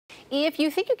If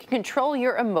you think you can control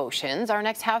your emotions, our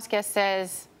next guest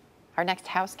says hormones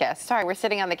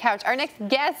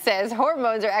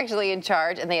are actually in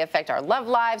charge and they affect our love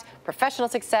lives, professional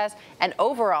success, and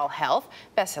overall health.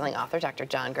 Best-selling author Dr.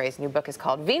 John Gray's new book is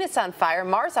called Venus on Fire,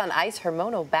 Mars on Ice,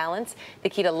 Hormonal Balance, the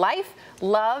Key to Life,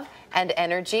 Love, and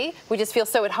Energy. We just feel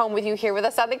so at home with you here with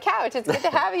us on the couch. It's good to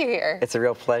have you here. It's a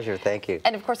real pleasure. Thank you.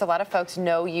 And of course, a lot of folks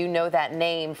know that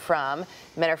name from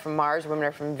Men Are From Mars, Women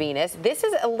Are From Venus. This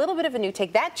is a little bit of a new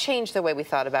take. That changed the way we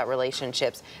thought about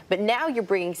relationships. But now you're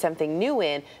bringing something new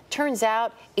in. Turns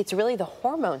out it's really the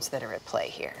hormones that are at play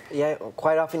here. Yeah,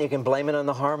 quite often you can blame it on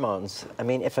the hormones. I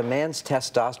mean, if a man's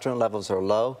testosterone levels are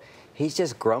low, he's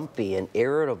just grumpy and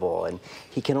irritable, and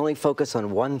he can only focus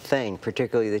on one thing,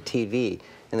 particularly the TV,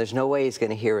 and there's no way he's going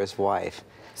to hear his wife.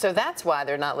 So that's why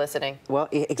they're not listening. Well,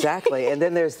 exactly. And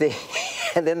then there's the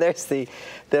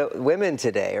women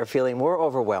today are feeling more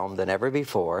overwhelmed than ever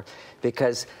before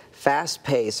because fast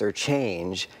pace or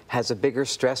change has a bigger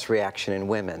stress reaction in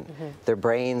women. Their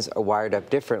brains are wired up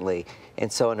differently. And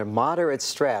so under moderate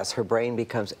stress, her brain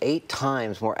becomes 8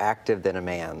 times more active than a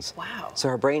man's. Wow. So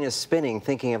her brain is spinning,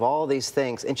 thinking of all these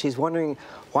things, and she's wondering,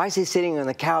 why is he sitting on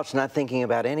the couch not thinking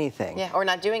about anything? Yeah, or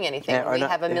not doing anything. Yeah, we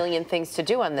have a million things to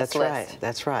do on this list. That's right,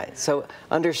 that's right. So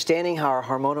understanding how our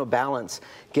hormonal balance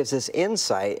gives us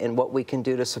insight in what we can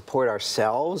do to support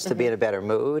ourselves, to be in a better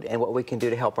mood, and what we can do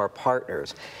to help our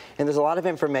partners. And there's a lot of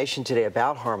information today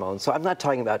about hormones, so I'm not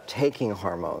talking about taking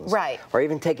hormones. Right. Or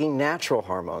even taking natural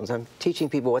hormones. I'm teaching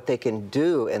people what they can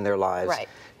do in their lives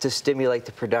to stimulate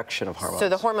the production of hormones. So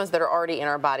the hormones that are already in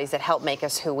our bodies that help make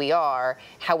us who we are,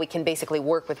 how we can basically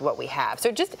work with what we have.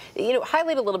 So just,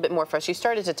 highlight a little bit more for us. You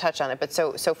started to touch on it, but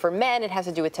so for men, it has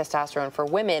to do with testosterone. For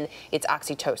women, it's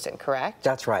oxytocin, correct?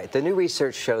 That's right. The new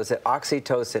research shows that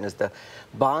oxytocin is the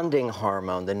bonding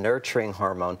hormone, the nurturing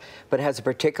hormone, but it has a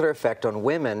particular effect on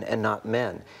women and not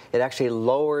men. It actually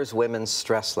lowers women's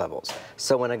stress levels.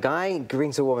 So when a guy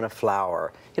brings a woman a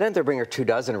flower, he doesn't have to bring her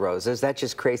 24 roses. That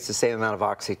just creates the same amount of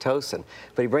oxytocin.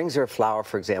 But he brings her a flower,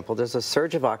 for example, there's a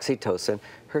surge of oxytocin,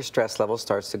 her stress level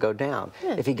starts to go down.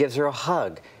 If he gives her a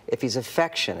hug, if he's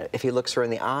affectionate, if he looks her in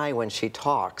the eye when she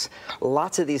talks,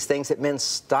 lots of these things that men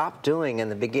stop doing in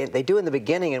the beginning. They do in the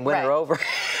beginning and win her over,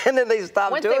 and then they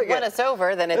stop doing it. Once they win us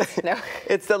over, then it's no.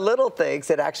 It's the little things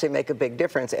that actually make a big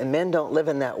difference, and men don't live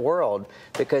in that world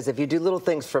because if you do little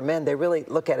things for men, they really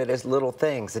look at it as little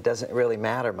things. It doesn't really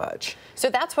matter much. So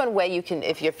that's one way you can,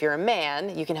 if you're a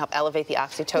man, you can help elevate the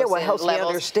oxytocin well, it helps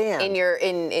levels me understand.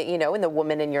 in the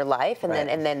woman in your life, and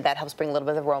then that helps bring a little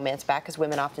bit of the romance back because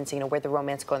women often see where the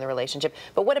romance go in the relationship.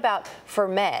 But what about for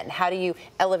men? How do you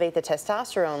elevate the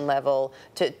testosterone level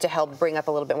to help bring up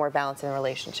a little bit more balance in the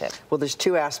relationship? Well, there's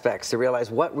 2 aspects to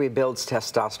realize what rebuilds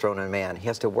testosterone in a man. He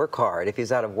has to work hard. If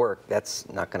he's out of work, that's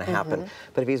not going to happen.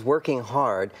 But if he's working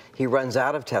hard, he runs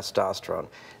out of testosterone.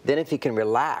 Then if he can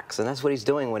relax, and that's what he's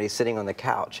doing when he's sitting on the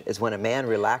couch, is when a man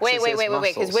relaxes his muscles.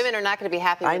 Wait, because women are not going to be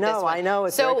happy with this one. I know,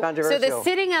 it's very controversial. So the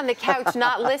sitting on the couch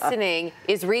not listening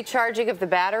is recharging of the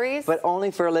batteries? But only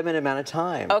for a limited amount of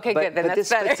time. Okay, good, then that's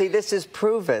better. But see, this is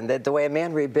proven that the way a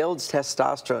man rebuilds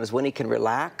testosterone is when he can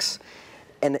relax,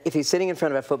 and if he's sitting in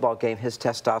front of a football game, his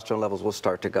testosterone levels will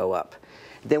start to go up.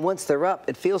 Then once they're up,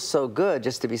 it feels so good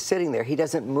just to be sitting there. He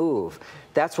doesn't move.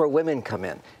 That's where women come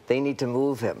in. They need to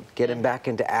move him, get him back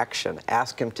into action,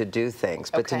 ask him to do things,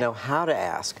 but to know how to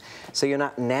ask so you're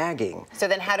not nagging. So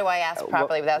then how do I ask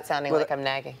properly without sounding like I'm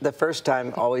nagging? The first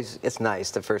time, always, it's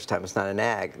nice. The first time, it's not a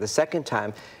nag. The second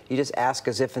time, you just ask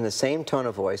as if in the same tone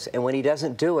of voice, and when he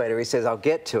doesn't do it or he says, I'll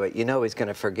get to it, you know he's going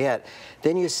to forget.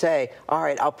 Then you say, all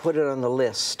right, I'll put it on the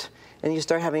list. And you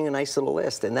start having a nice little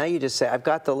list. And now you just say, I've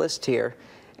got the list here,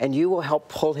 and you will help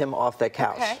pull him off the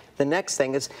couch. The next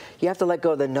thing is you have to let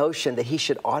go of the notion that he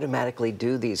should automatically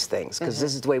do these things, because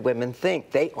this is the way women think.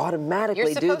 They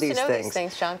automatically do these things. You're supposed to know these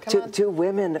things, John. Come on. 2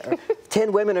 women,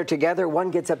 10 women are together.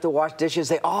 One gets up to wash dishes.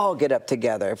 They all get up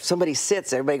together. If somebody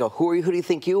sits, everybody go, who are you? Who do you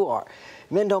think you are?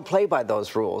 Men don't play by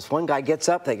those rules. One guy gets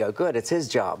up, they go, good, it's his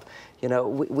job.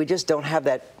 We just don't have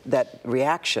that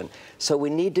reaction. So we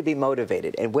need to be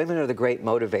motivated, and women are the great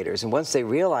motivators. And once they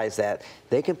realize that,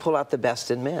 they can pull out the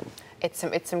best in men. It's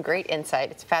some great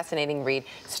insight. It's a fascinating read.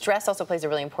 Stress also plays a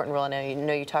really important role, and I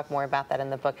know you talk more about that in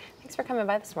the book. Thanks for coming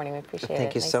by this morning. We appreciate it.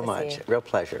 Thank you so much. Real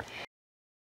pleasure.